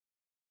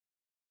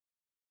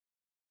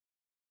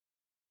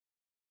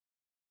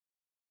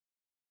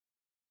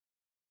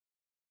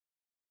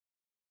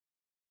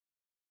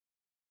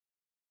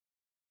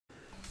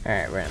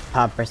Alright, we're gonna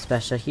pop our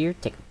special here.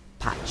 Take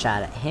a pot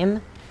shot at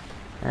him.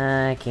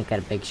 I can't get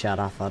a big shot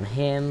off on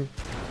him.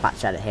 Pot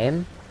shot at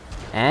him.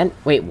 And,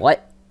 wait,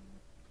 what?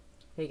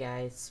 Hey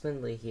guys,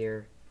 Swindley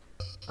here.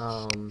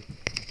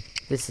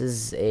 This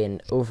is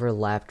an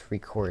overlapped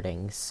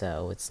recording,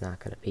 so it's not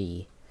gonna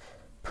be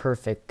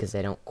perfect because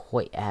I don't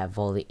quite have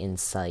all the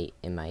insight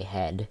in my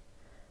head.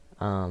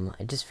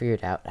 I just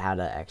figured out how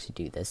to actually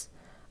do this.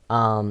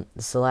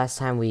 This is the last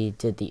time we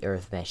did the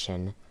Earth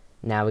mission.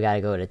 Now we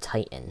gotta go to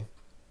Titan.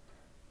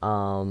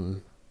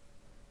 Oh,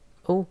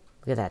 look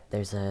at that.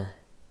 There's a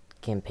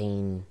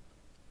campaign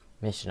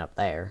mission up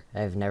there.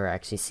 I've never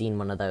actually seen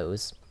one of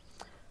those.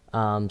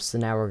 So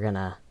now we're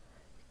gonna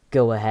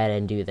go ahead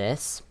and do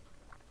this.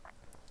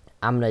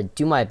 I'm gonna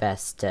do my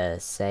best to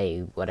say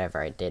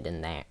whatever I did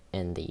in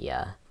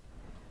the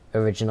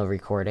original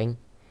recording.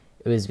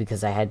 It was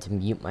because I had to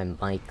mute my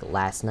mic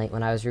last night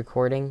when I was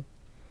recording,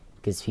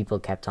 because people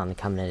kept on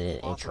coming in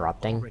and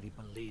interrupting.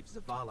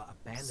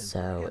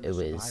 So it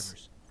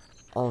was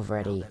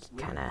already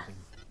kind of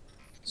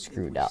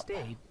screwed up.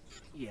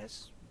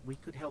 Yes, we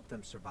could help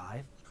them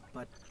survive,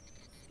 but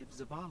if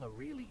Zavala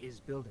really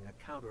is building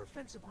a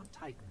counteroffensive on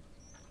Titan,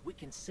 we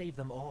can save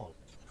them all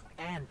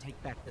and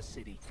take back the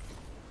city.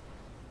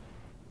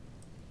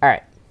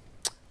 Alright.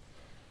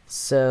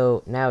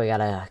 So now we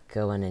gotta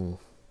go in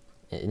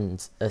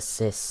and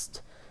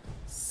assist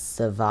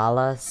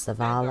Zavala.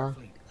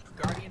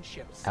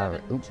 Oh,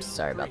 oops,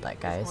 sorry about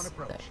that, guys.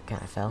 That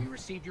kind of fell. We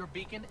received your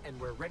beacon and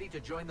we're ready to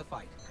join the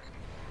fight.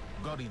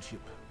 Guardianship.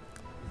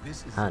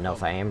 This is I don't know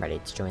if I am ready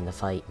to join the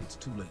fight. It's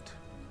too late.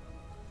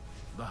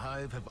 The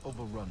Hive have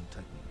overrun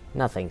Titan.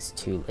 Nothing's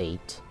too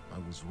late. I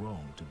was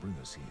wrong to bring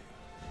us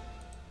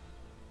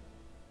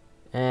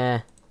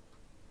here.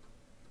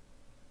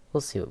 We'll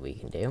see what we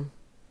can do.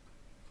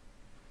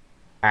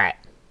 Alright.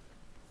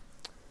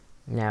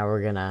 Now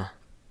we're gonna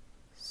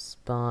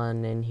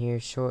spawn in here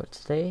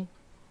shortly.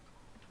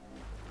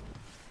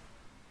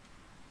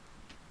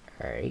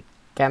 Alright,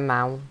 come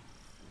on.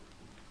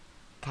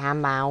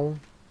 Come on.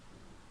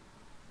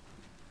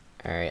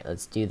 Alright,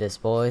 let's do this,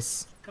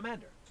 boys.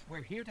 Commander,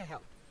 we're here to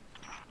help.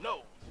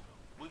 No,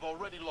 we've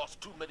already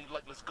lost too many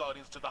lightless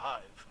guardians to the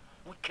Hive.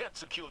 We can't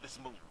secure this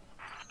moon.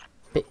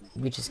 But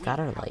we just got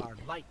our light. Our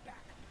light back.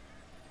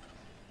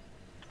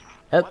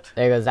 Oh,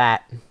 there goes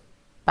that.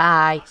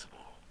 Bye.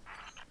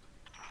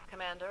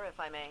 Commander, if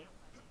I may.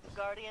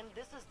 Guardian,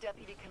 this is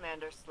Deputy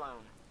Commander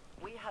Sloan.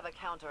 We have a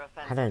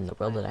counter-offensive. How in the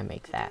world did I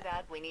make to that? do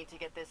that, we need to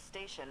get this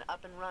station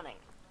up and running.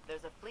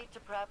 There's a fleet to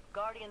prep,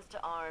 Guardians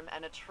to arm,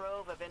 and a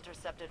trove of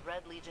intercepted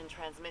Red Legion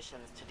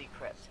transmissions to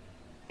decrypt.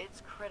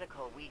 It's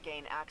critical we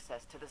gain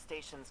access to the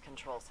station's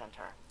control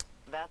center.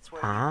 That's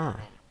where we come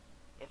in.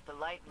 If the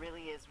light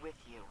really is with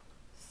you,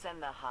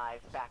 send the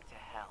Hive back to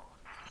hell.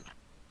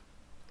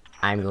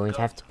 I'm going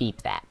to have to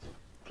beep that.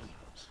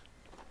 Please,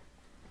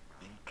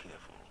 be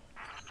careful.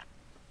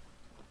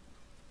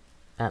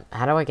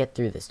 How do I get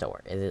through this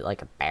door? Is it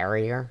like a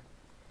barrier?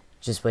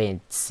 Just wait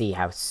and see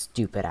how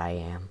stupid I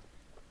am.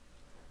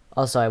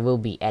 Also, I will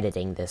be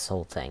editing this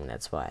whole thing,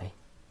 that's why.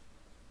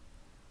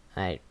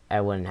 I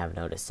wouldn't have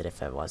noticed it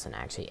if I wasn't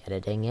actually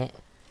editing it.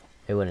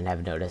 I wouldn't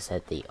have noticed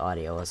that the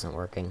audio wasn't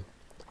working.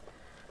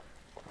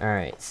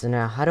 Alright, so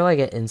now how do I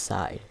get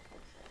inside?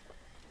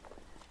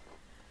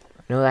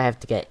 I know I have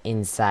to get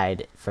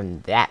inside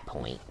from that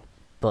point,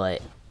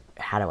 but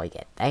how do I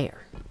get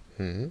there?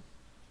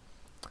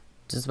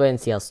 Just wait and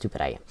see how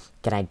stupid I am.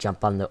 Can I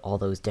jump on all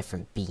those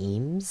different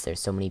beams? There's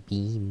so many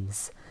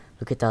beams.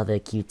 Look at all the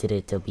cute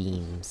little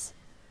beams.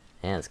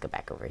 And let's go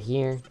back over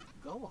here.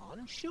 Go on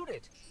and shoot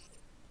it.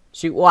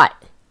 Shoot what?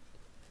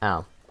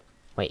 Oh.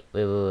 Wait.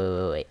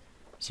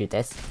 Shoot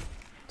this?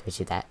 Do I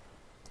shoot that?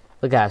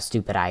 Look at how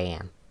stupid I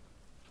am.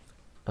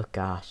 Oh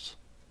gosh.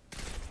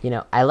 You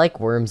know, I like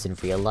worms in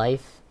real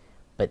life,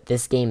 but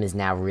this game is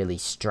now really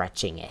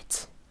stretching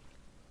it.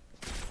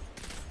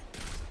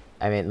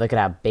 I mean, look at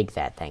how big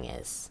that thing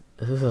is.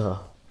 Ugh.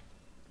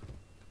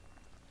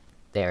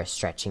 They are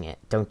stretching it.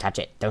 Don't touch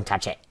it. Don't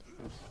touch it.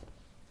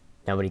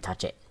 Nobody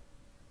touch it.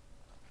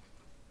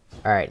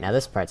 Alright, now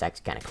this part's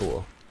actually kind of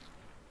cool.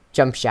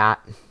 Jump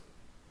shot.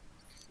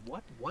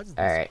 What was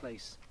this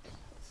place?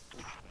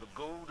 The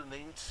golden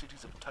age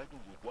cities of Titan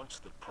were once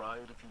the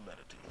pride of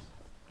humanity.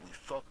 We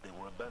thought they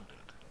were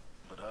abandoned,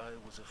 but I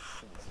was a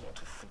fool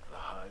to think the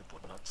Hive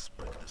would not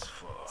spread this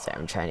far. So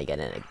I'm trying to get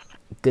in a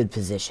good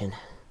position.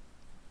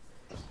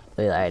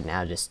 I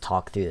now just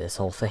talk through this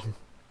whole thing.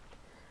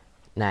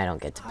 Now I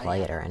don't get to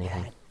play it or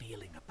anything.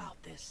 Feeling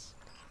about this.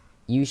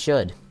 You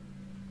should.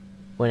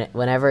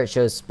 Whenever it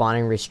shows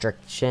spawning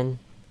restriction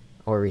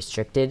or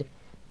restricted,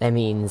 that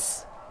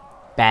means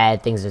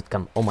bad things would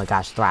come. Oh my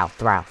gosh, throw.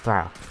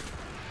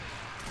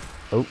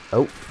 Oh.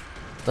 Look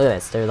at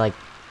this. They're like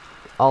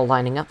all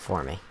lining up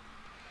for me.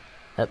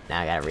 Oh,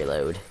 now I gotta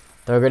reload.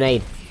 Throw a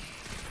grenade.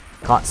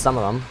 Caught some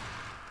of them.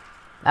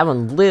 That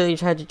one literally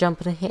tried to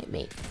jump and hit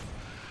me.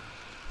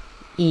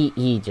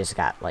 He just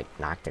got like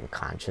knocked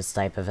unconscious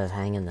type of a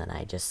thing, and then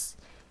I just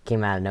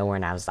came out of nowhere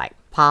and I was like,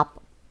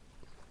 pop.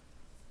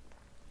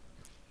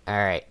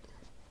 Alright.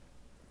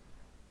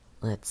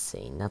 Let's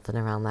see, nothing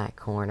around that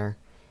corner.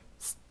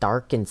 It's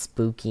dark and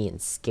spooky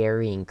and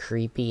scary and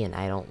creepy, and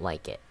I don't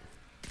like it.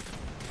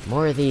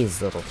 More of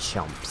these little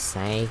chumps,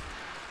 eh?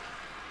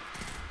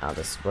 I'll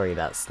just worry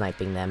about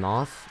sniping them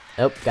off.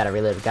 Oh, gotta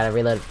reload, gotta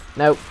reload.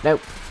 Nope,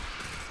 nope.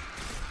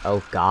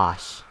 Oh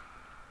gosh.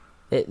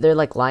 They're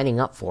like lining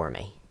up for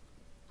me.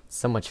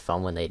 So much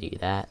fun when they do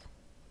that.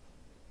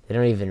 They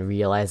don't even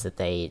realize that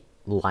they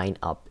line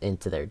up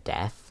into their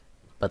death,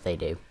 but they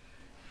do.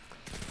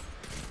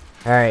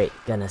 Alright,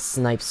 gonna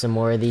snipe some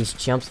more of these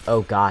chumps.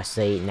 Oh gosh,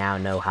 they now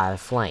know how to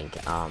flank.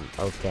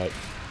 Okay.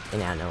 They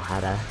now know how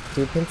to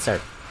do a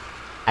pincer.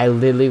 I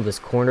literally was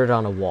cornered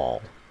on a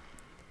wall.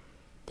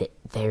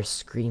 Their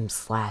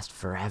screams last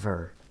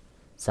forever.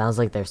 Sounds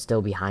like they're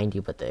still behind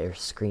you, but their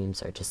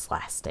screams are just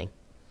lasting.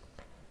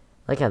 I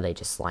like how they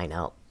just line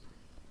up.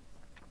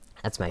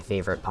 That's my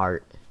favorite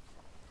part.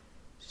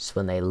 Just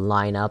when they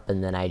line up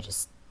and then I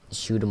just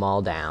shoot them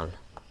all down.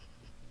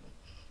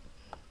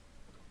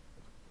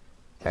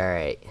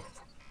 Alright.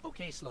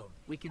 Okay, Sloan.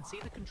 We can see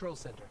the control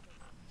center.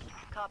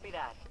 Copy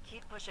that.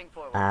 Keep pushing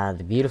forward.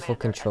 The beautiful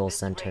Commander, control at this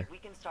center. rate, we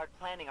can start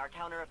planning our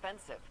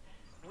counteroffensive.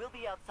 We'll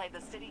be outside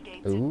the city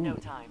gates Ooh. in no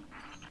time.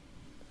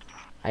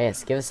 Ah,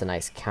 yes, give us a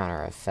nice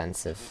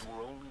counter-offensive. If it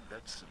were only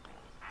that simple.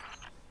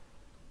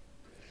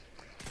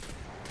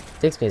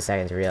 Takes me a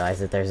second to realize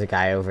that there's a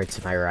guy over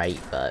to my right,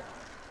 but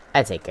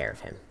I take care of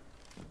him.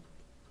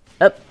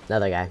 Oh,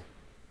 another guy.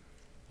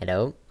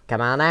 Hello,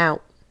 come on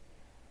out.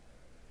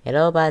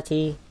 Hello,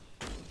 buddy.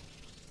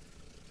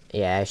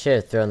 Yeah, I should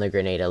have thrown the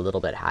grenade a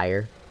little bit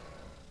higher.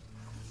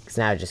 Because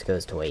now it just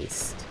goes to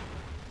waste.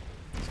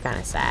 It's kind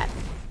of sad.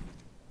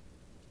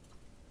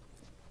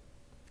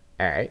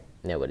 Alright,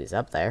 nobody's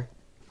up there.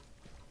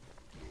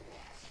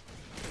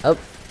 Oh,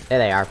 there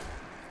they are.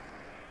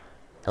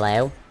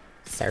 Hello?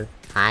 Sir?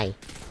 Hi.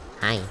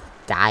 Hi.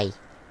 Die.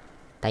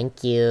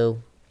 Thank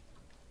you.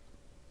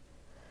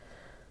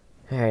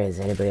 Alright, is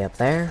anybody up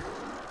there?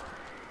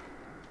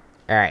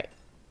 Alright.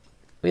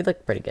 We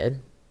look pretty good.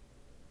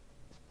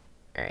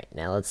 Alright,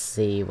 now let's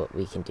see what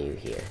we can do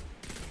here.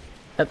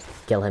 Oh,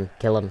 kill him.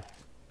 Kill him.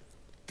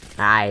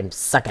 I'm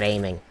suck at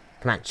aiming.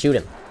 Come on, shoot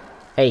him.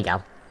 There you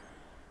go.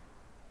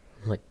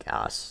 Oh my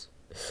gosh.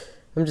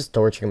 I'm just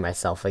torturing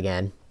myself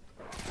again.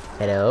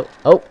 Hello?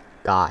 Oh,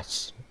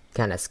 gosh.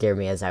 Kind of scared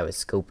me as I was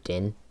scoped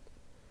in.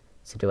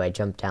 So do I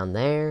jump down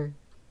there?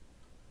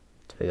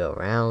 Do we go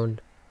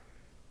around?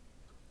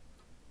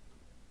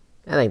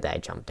 I think that I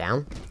jumped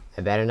down.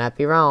 I better not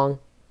be wrong.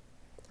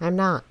 I'm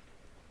not.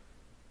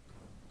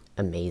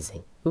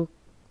 Amazing. Ooh,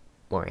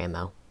 more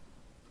ammo.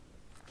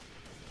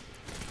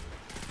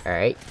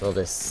 Alright, we'll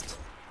just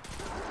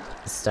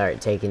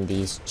start taking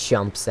these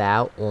chumps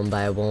out one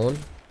by one.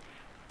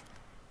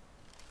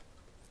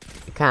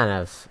 They kind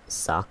of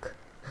suck.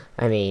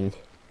 I mean,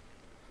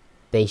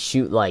 they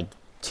shoot like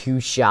 2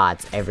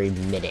 shots every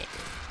minute.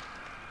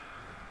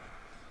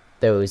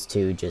 Those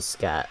two just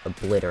got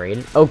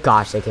obliterated. Oh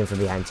gosh, they came from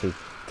behind too.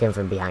 Came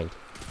from behind.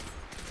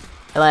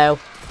 Hello.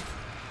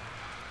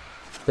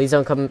 Please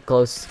don't come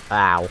close.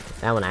 Ow,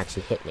 that one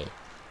actually hit me.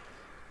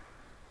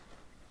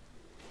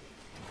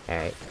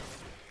 Alright.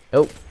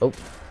 Oh, oh.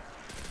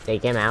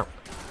 Take him out.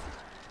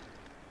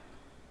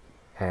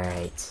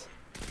 Alright.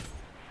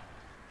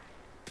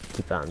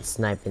 Keep on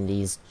sniping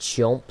these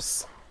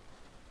chumps.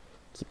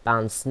 Keep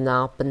on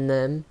sniping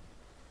them.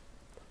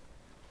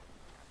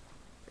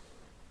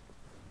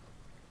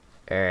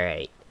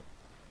 Alright.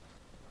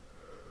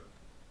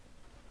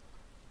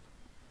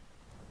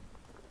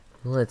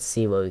 Let's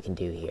see what we can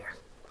do here.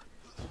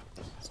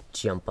 Let's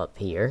jump up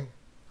here.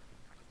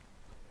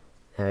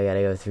 Now we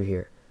gotta go through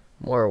here.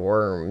 More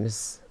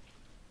worms.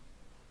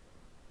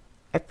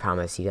 I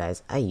promise you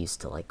guys, I used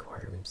to like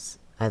worms.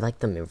 I like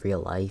them in real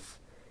life.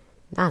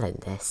 Not in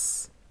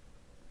this.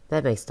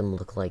 That makes them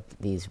look like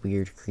these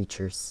weird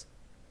creatures.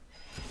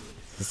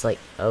 It's like,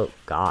 oh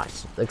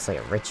gosh, it looks like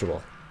a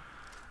ritual.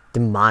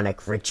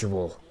 Demonic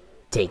ritual.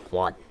 Take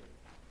 1.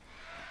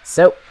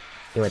 So,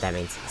 you know what that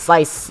means.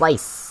 Slice,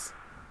 slice.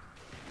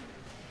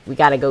 We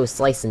gotta go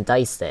slice and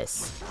dice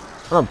this.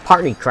 I'm a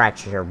party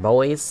crasher,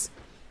 boys.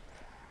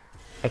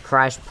 I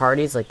crash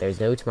parties like there's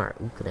no tomorrow.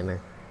 Ooh,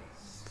 glimmer.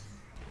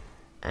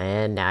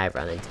 And now I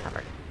run into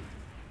cover.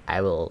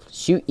 I will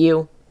shoot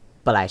you,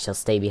 but I shall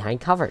stay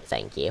behind cover,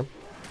 thank you.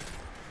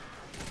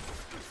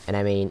 And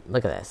I mean,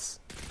 look at this.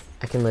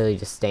 I can literally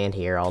just stand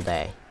here all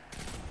day.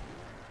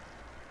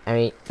 I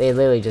mean, they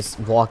literally just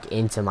walk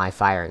into my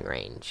firing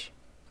range.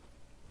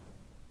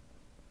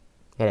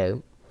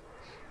 Hello?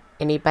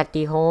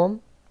 Anybody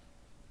home?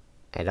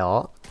 At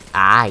all?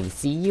 I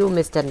see you,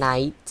 Mr.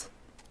 Knight.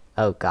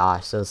 Oh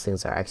gosh, those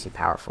things are actually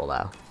powerful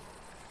though.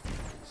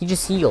 He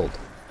just healed.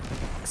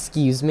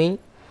 Excuse me?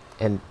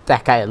 And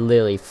that guy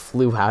literally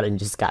flew out and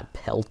just got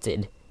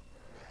pelted.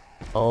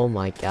 Oh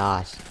my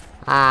gosh.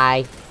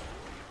 Hi.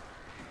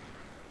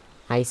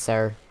 Hi,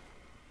 sir.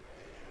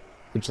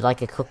 Would you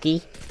like a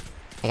cookie?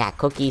 I got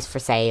cookies for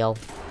sale.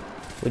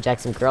 Would you like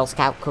some Girl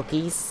Scout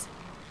cookies?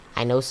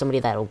 I know somebody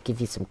that'll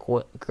give you some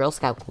Girl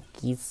Scout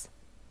cookies.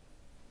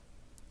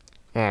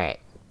 Alright.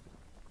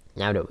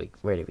 Now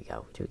where do we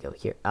go? Do we go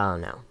here? Oh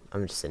no,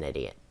 I'm just an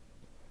idiot.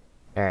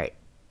 Alright,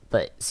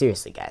 but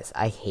seriously guys,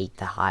 I hate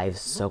the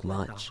hives so Looked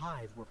like much. the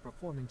hive were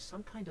performing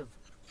some kind of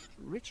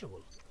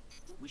ritual.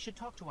 We should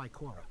talk to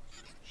Ikora.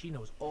 She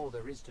knows all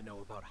there is to know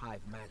about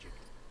hive magic.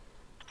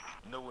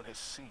 No one has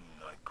seen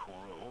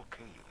Ikora or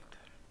Cade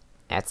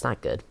That's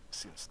not good.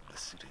 since the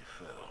city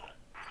fell.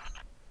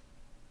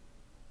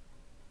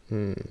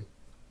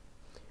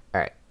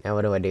 Alright, now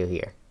what do I do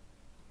here?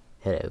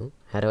 Hello?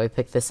 How do I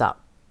pick this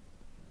up?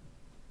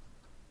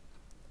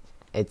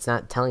 It's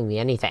not telling me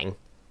anything.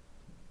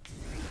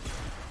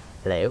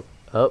 Hello?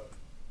 Oh,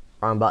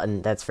 wrong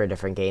button. That's for a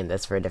different game.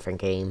 That's for a different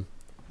game.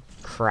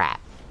 Crap.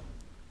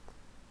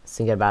 I was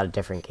thinking about a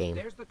different game.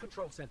 There's the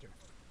control center.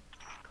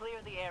 Clear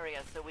the area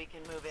so we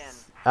can move in.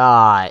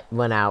 Ah, it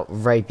went out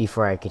right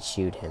before I could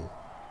shoot him.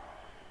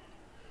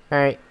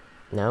 Alright.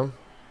 No?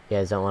 You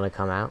guys don't want to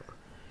come out?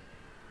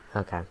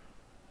 Okay.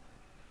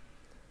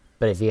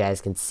 But if you guys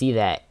can see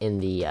that in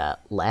the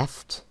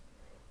left,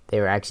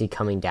 they were actually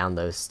coming down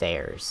those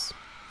stairs.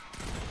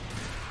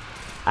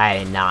 I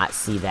did not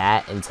see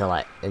that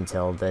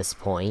until this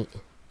point.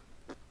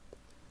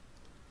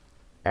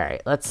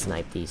 Alright, let's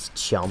snipe these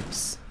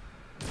chumps.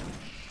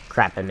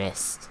 Crap, I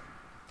missed.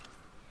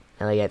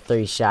 I only get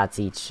 3 shots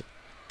each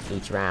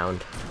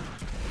round.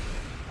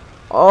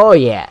 Oh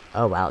yeah!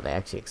 Oh wow, they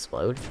actually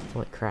explode.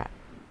 Holy crap.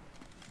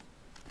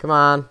 Come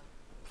on.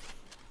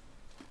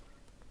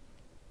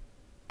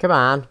 Come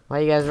on, why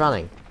are you guys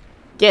running?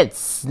 Get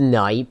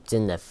sniped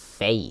in the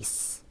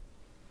face.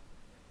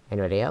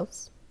 Anybody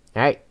else?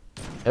 Alright.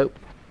 Oh,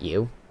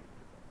 you.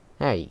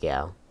 There you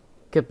go.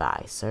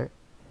 Goodbye, sir.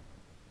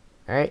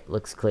 Alright,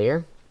 looks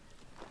clear.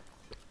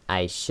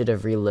 I should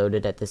have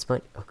reloaded at this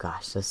point. Oh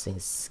gosh, those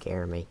things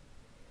scare me.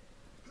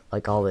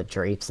 Like all the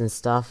drapes and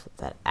stuff,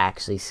 that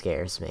actually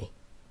scares me.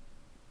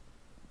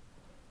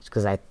 Just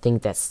because I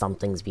think that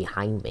something's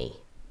behind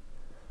me.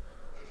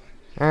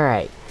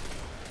 Alright.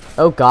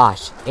 Oh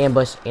gosh,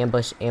 ambush,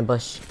 ambush,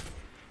 ambush.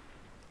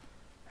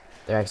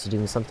 They're actually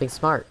doing something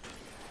smart.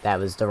 That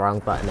was the wrong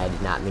button. I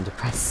did not mean to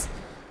press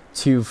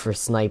 2 for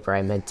sniper.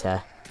 I meant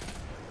to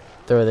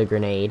throw the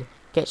grenade.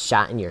 Get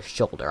shot in your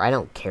shoulder. I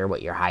don't care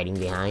what you're hiding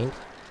behind.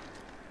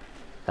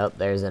 Oh,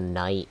 there's a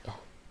knight.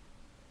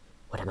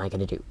 What am I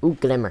gonna do? Ooh,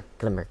 glimmer,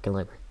 glimmer,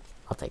 glimmer.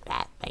 I'll take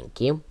that. Thank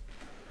you.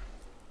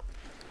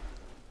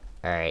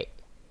 Alright.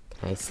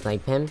 Can I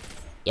snipe him?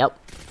 Yep.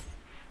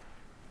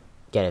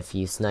 Get a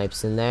few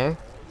snipes in there.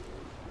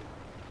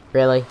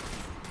 Really?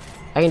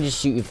 I can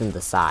just shoot you from the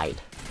side.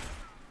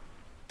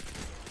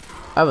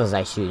 Why was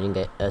I shooting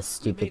at a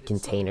stupid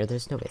container?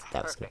 There's no way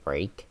that was gonna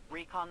break.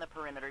 Recon the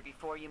perimeter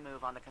before you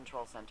move on the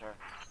control center.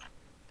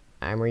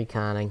 I'm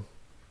reconning.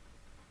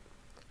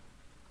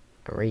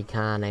 I'm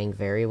reconning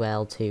very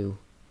well, too.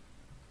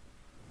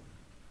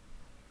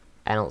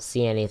 I don't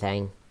see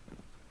anything.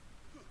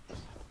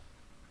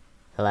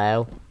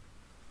 Hello?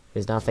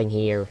 There's nothing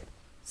here.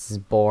 This is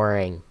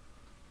boring.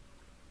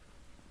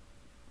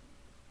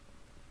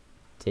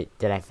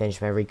 Did I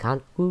finish my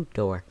recon? Ooh,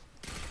 door.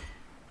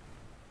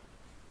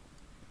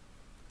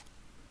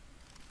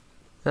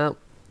 Oh,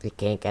 we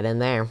can't get in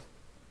there.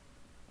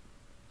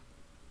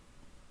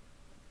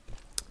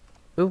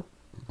 Ooh,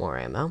 more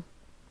ammo.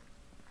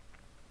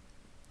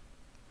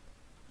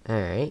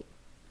 Alright.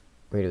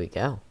 Where do we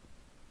go?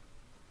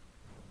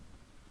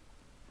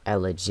 I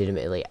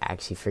legitimately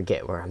actually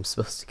forget where I'm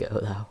supposed to go,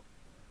 though.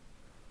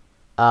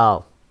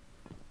 Oh.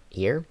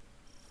 Here?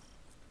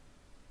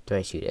 Do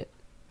I shoot it?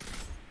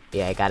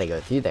 Yeah, I gotta go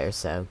through there,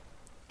 so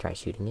try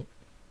shooting it.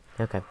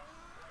 Okay.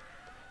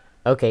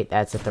 Okay,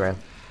 that's a throw.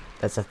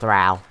 That's a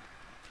throw.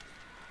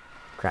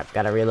 Crap,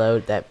 gotta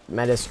reload. That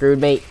might have screwed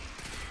me.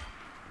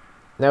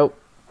 Nope.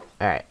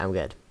 Alright, I'm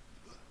good.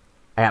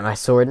 I got my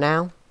sword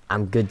now.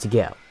 I'm good to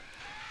go.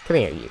 Come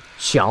here, you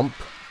chump.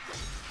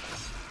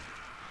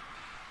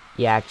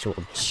 You actual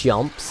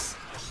chumps.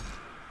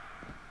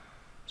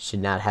 Should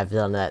not have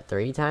done that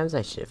 3 times.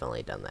 I should have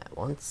only done that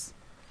once.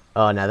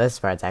 Oh, no, this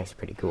part's actually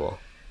pretty cool.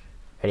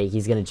 Ready?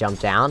 He's gonna jump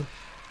down.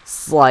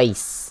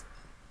 Slice.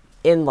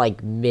 In,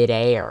 like,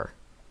 mid-air.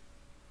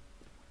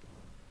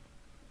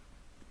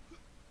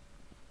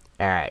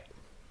 Alright.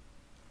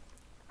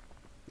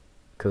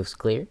 Coast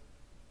clear.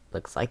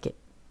 Looks like it.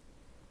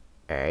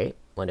 Alright.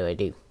 What do I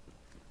do?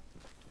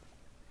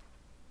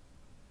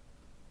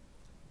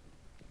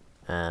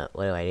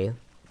 What do I do?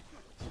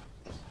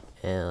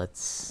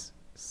 Let's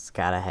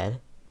scout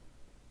ahead.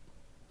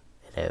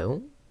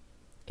 Hello?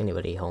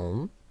 Anybody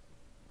home?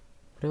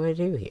 What do I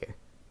do here?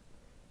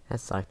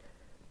 That's locked.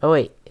 Oh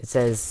wait, it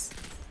says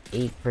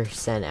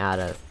 8% out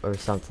of, or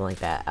something like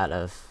that, out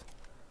of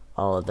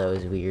all of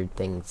those weird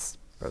things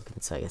broken,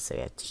 so I guess I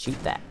have to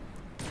shoot that.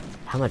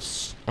 How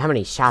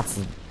many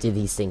shots do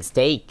these things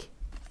take?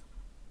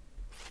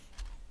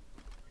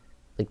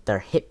 Like,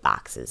 their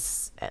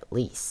hitboxes, at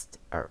least,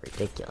 are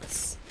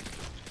ridiculous.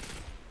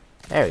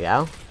 There we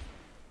go.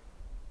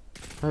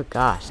 Oh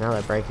gosh, now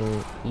they're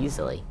breaking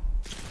easily.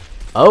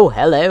 Oh,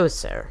 hello,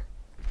 sir.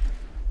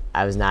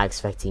 I was not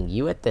expecting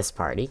you at this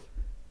party.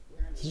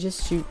 Did you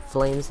just shoot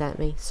flames at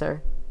me,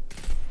 sir?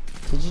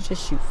 Did you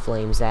just shoot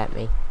flames at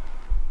me?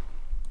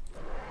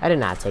 I did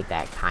not take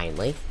that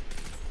kindly.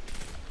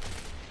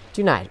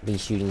 Do not be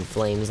shooting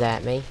flames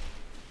at me.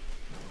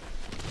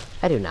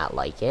 I do not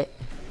like it.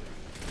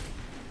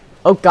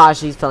 Oh gosh,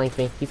 he flanked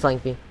me. He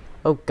flanked me.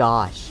 Oh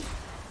gosh.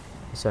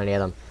 There's so many of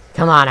them.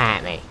 Come on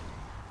at me.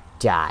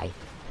 Die.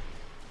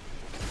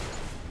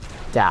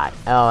 Die.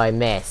 Oh, I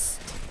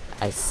missed.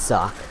 I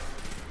suck.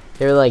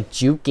 They're like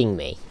juking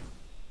me.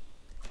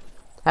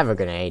 Have a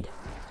grenade.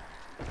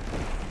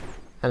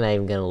 I'm not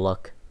even gonna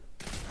look.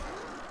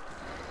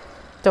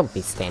 Don't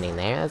be standing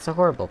there. That's a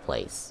horrible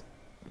place.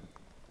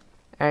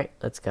 Alright,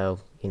 let's go.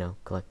 You know,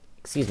 collect.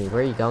 Excuse me,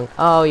 where are you going?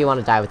 Oh, you want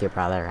to die with your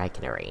brother? I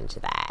can arrange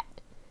that.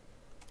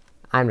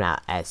 I'm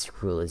not as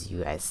cruel as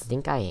you guys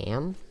think I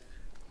am.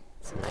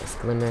 Some nice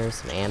glimmers,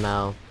 some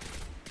ammo.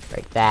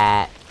 Break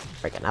that.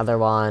 Break another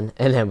one.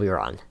 And then we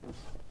run.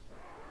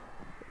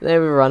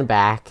 Then we run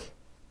back.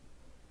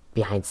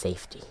 Behind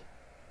safety.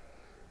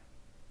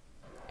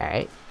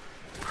 Alright.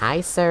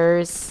 Hi,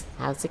 sirs.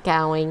 How's it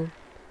going?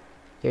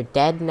 You're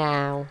dead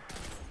now.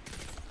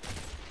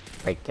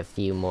 Break a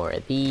few more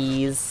of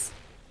these.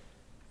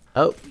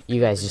 Oh,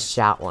 you guys just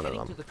shot one of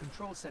them. To the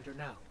control center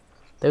now.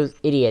 Those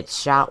idiots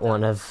shot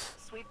one of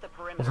Sweep the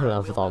perimeter. one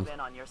of We'll them. move in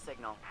on your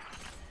signal.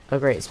 Oh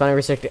great, spawning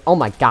restricted. Oh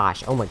my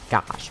gosh, oh my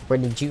gosh. Where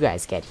did you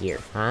guys get here,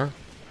 huh?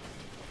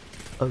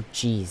 Oh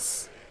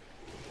jeez.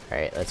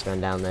 Alright, let's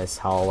run down this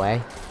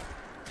hallway.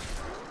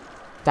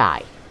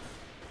 Die.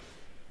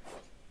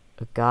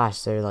 Oh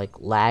gosh, they're like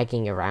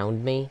lagging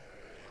around me.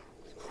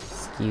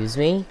 Excuse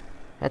me?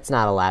 That's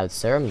not allowed,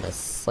 sir. I'm gonna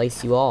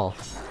slice you all.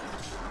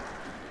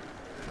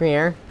 Come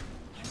here.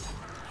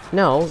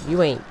 No,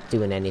 you ain't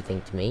doing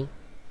anything to me.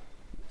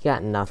 You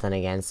got nothing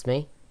against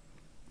me.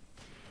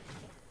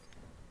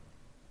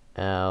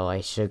 Oh,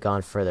 I should have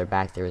gone further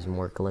back. There was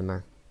more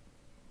glimmer.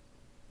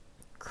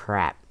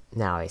 Crap.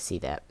 Now I see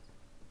that.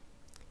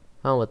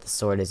 Well, with the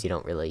sword is you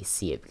don't really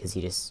see it because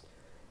you just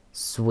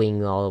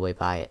swing all the way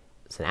by it.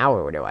 So now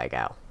where do I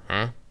go?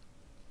 Huh?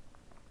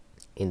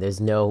 And there's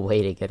no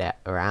way to get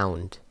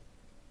around.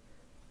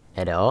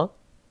 Hello?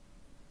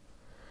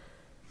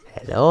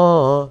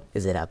 Hello?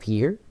 Is it up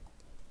here?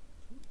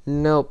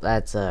 Nope,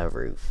 that's a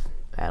roof.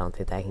 I don't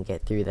think I can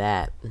get through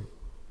that.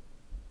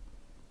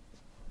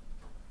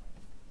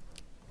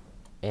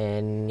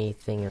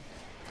 Anything?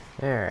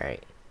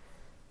 Alright.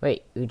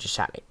 Wait, who just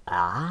shot me?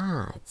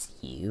 Ah, it's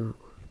you.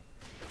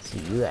 So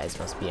you guys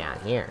must be down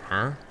here,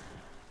 huh?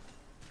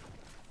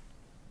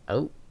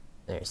 Oh,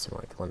 there's some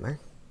more glimmer.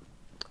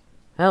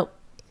 Well,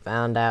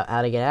 found out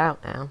how to get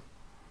out now.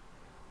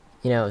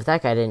 You know, if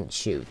that guy didn't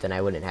shoot, then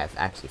I wouldn't have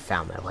actually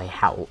found my way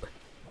out.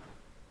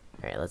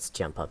 Alright, let's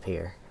jump up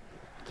here.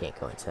 Can't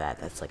go into that.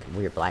 That's like a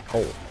weird black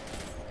hole.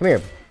 Come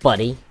here,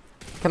 buddy.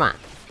 Come on.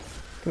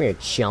 Come here,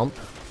 chump.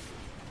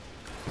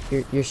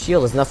 Your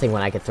shield is nothing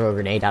when I could throw a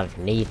grenade out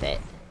underneath it.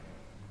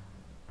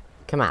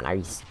 Come on, are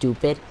you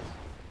stupid?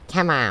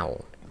 Come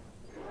on.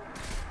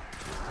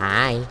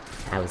 Hi.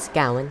 How's it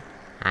going?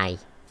 Hi.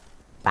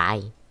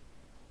 Bye.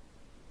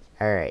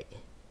 Alright.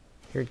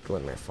 Here's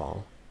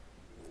Glimmerfall.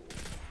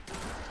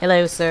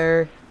 Hello,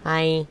 sir.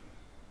 Hi.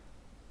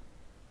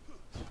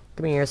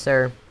 Come here,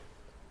 sir.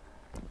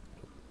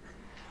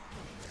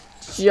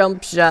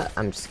 Jump shot.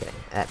 I'm just kidding.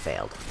 That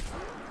failed.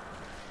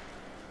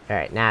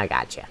 Alright, now I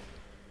gotcha.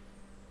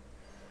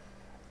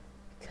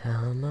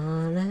 Come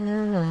on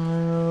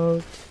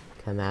out.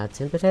 Come out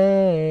and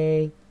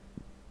play.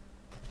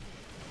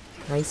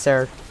 Hi,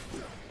 sir.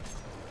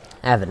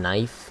 I have a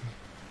knife,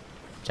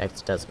 which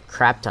actually does a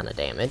crap ton of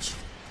damage,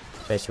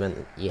 especially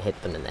when you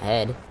hit them in the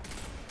head.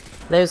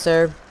 Hello,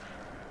 sir.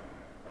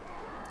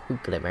 Ooh,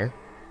 Glimmer.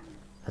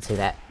 I'll say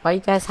that. Why are you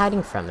guys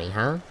hiding from me,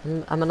 huh?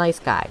 I'm a nice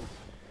guy.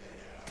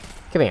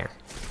 Come here.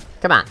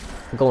 Come on.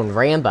 I'm going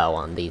Rambo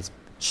on these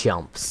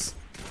chumps.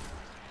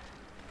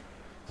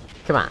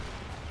 Come on.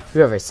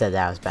 Whoever said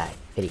that was bad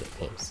video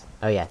games.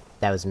 Oh yeah,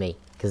 that was me,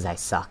 because I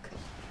suck.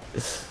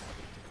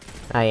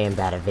 I am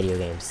bad at video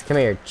games. Come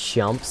here,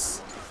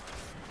 chumps.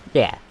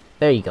 Yeah,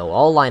 there you go.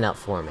 All line up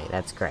for me.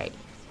 That's great.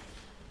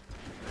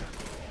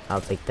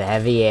 I'll take the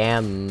heavy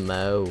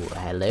ammo.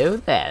 Hello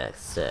there,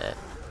 sir.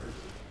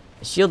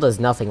 The shield does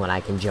nothing when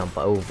I can jump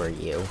over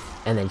you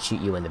and then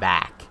shoot you in the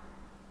back.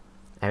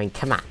 I mean,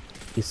 come on.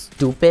 You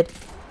stupid.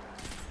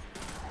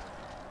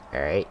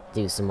 Alright,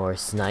 do some more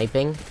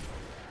sniping.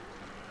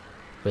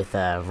 With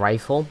a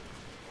rifle.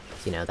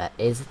 You know, that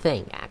is a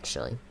thing,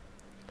 actually.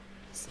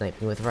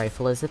 Sniping with a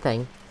rifle is a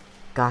thing.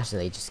 Gosh,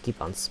 they just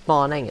keep on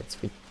spawning. It's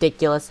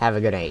ridiculous. Have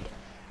a grenade.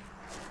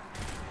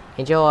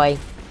 Enjoy.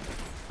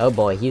 Oh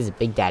boy, he's a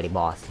big daddy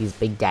boss. He's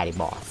big daddy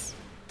boss.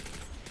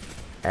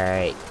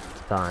 Alright,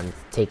 keep on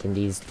taking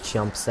these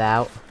chumps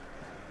out.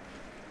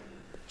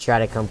 Try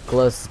to come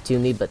close to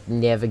me, but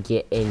never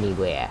get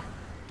anywhere.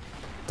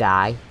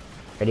 Die.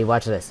 Ready?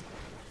 Watch this.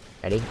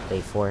 Ready?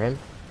 Wait for him.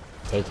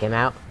 Take him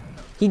out.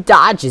 He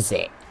dodges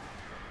it.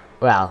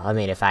 Well, I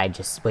mean, if I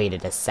just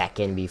waited a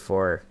second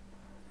before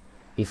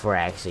I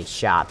actually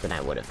shot, then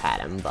I would have had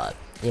him. But,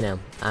 you know,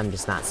 I'm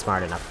just not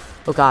smart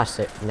enough. Oh gosh,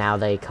 now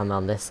they come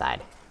on this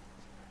side.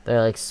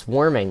 They're like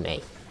swarming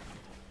me.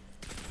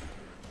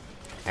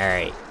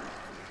 Alright.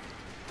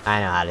 I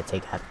know how to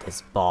take out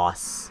this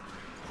boss.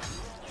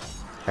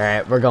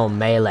 Alright, we're going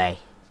melee.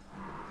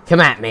 Come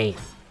at me.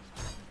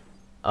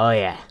 Oh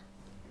yeah.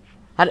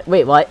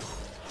 Wait, what?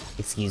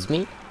 Excuse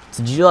me?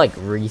 Did you like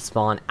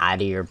respawn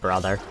out of your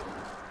brother?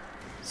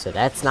 So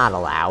that's not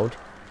allowed.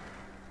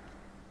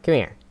 Come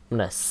here. I'm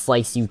gonna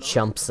slice you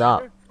chumps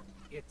up.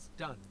 It's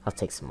done. I'll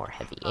take some more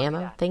heavy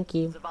ammo. Thank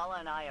you. Zavala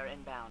and I are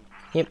inbound.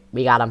 Yep,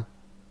 we got them.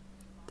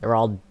 They're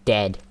all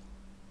dead.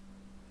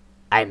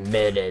 I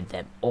murdered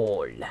them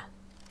all.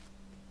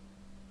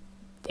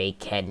 They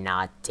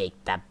cannot take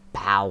the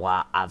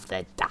power of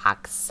the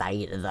dark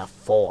side of the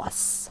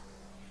Force.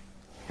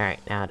 Alright,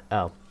 now,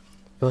 oh.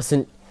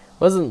 It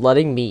wasn't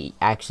letting me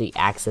actually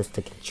access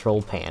the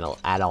control panel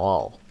at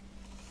all.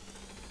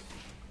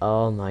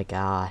 Oh my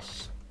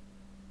gosh.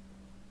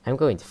 I'm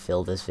going to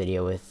fill this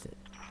video with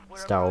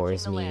Star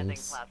Wars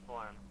memes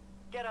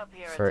Get up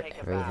here for and take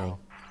everything.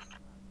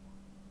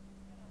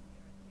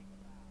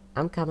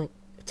 I'm coming.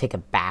 Take a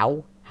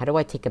bow? How do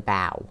I take a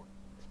bow?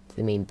 Do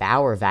they mean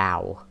bow or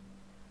vow?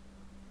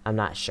 I'm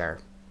not sure.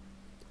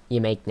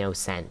 You make no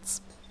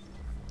sense.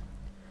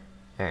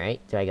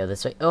 Alright, do I go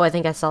this way? Oh, I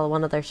think I saw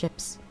one of their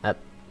ships.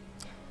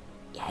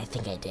 Yeah, I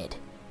think I did.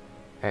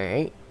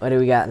 Alright, what do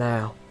we got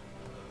now?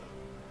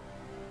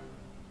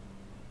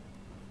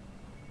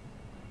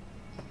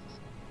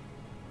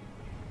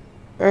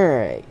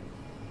 Alright.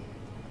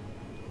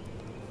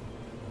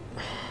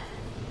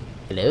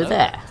 Hello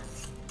there.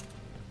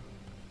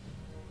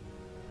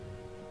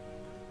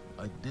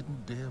 I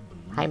didn't dare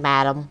believe. Hi,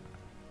 madam.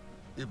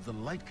 If the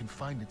light can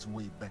find its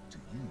way back to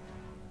you,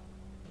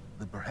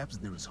 then perhaps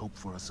there is hope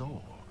for us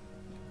all.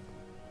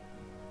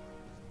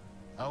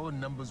 Our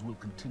numbers will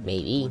continue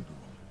Maybe. to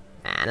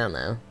dwindle. I don't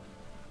know.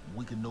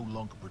 We can no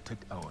longer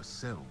protect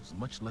ourselves,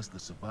 much less the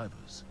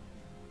survivors.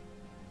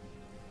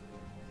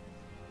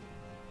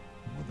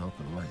 Without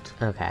the light,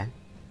 Okay.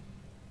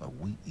 are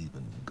we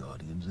even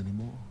guardians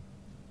anymore?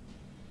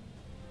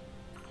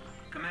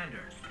 Commander,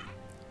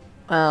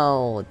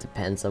 Well, it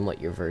depends on what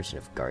your version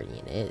of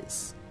Guardian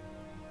is.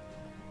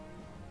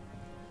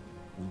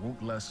 We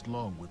won't last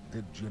long with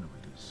dead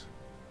generators.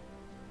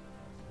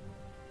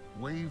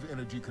 Wave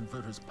energy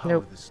converters power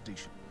Nope. this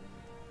station.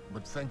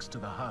 But thanks to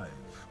the Hive,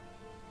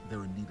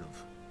 they're in need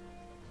of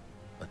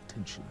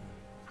attention.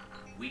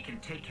 we can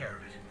take care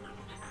of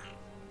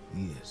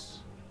it. Yes,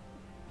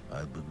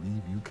 I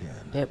believe you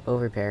can. Yep, we'll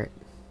repair it.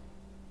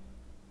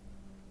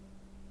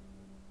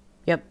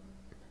 Yep.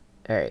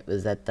 Alright,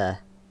 was that the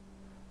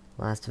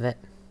last of it?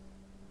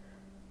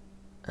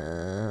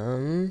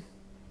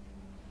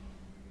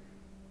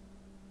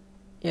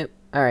 Yep.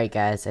 Alright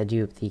guys, I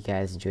do hope that you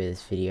guys enjoy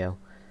this video.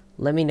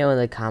 Let me know in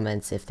the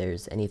comments if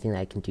there's anything that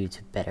I can do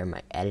to better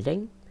my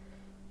editing.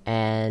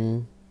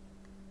 And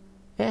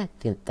yeah, I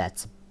think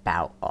that's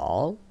about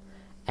all.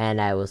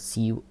 And I will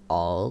see you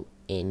all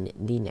in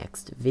the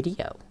next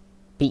video.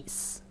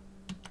 Peace.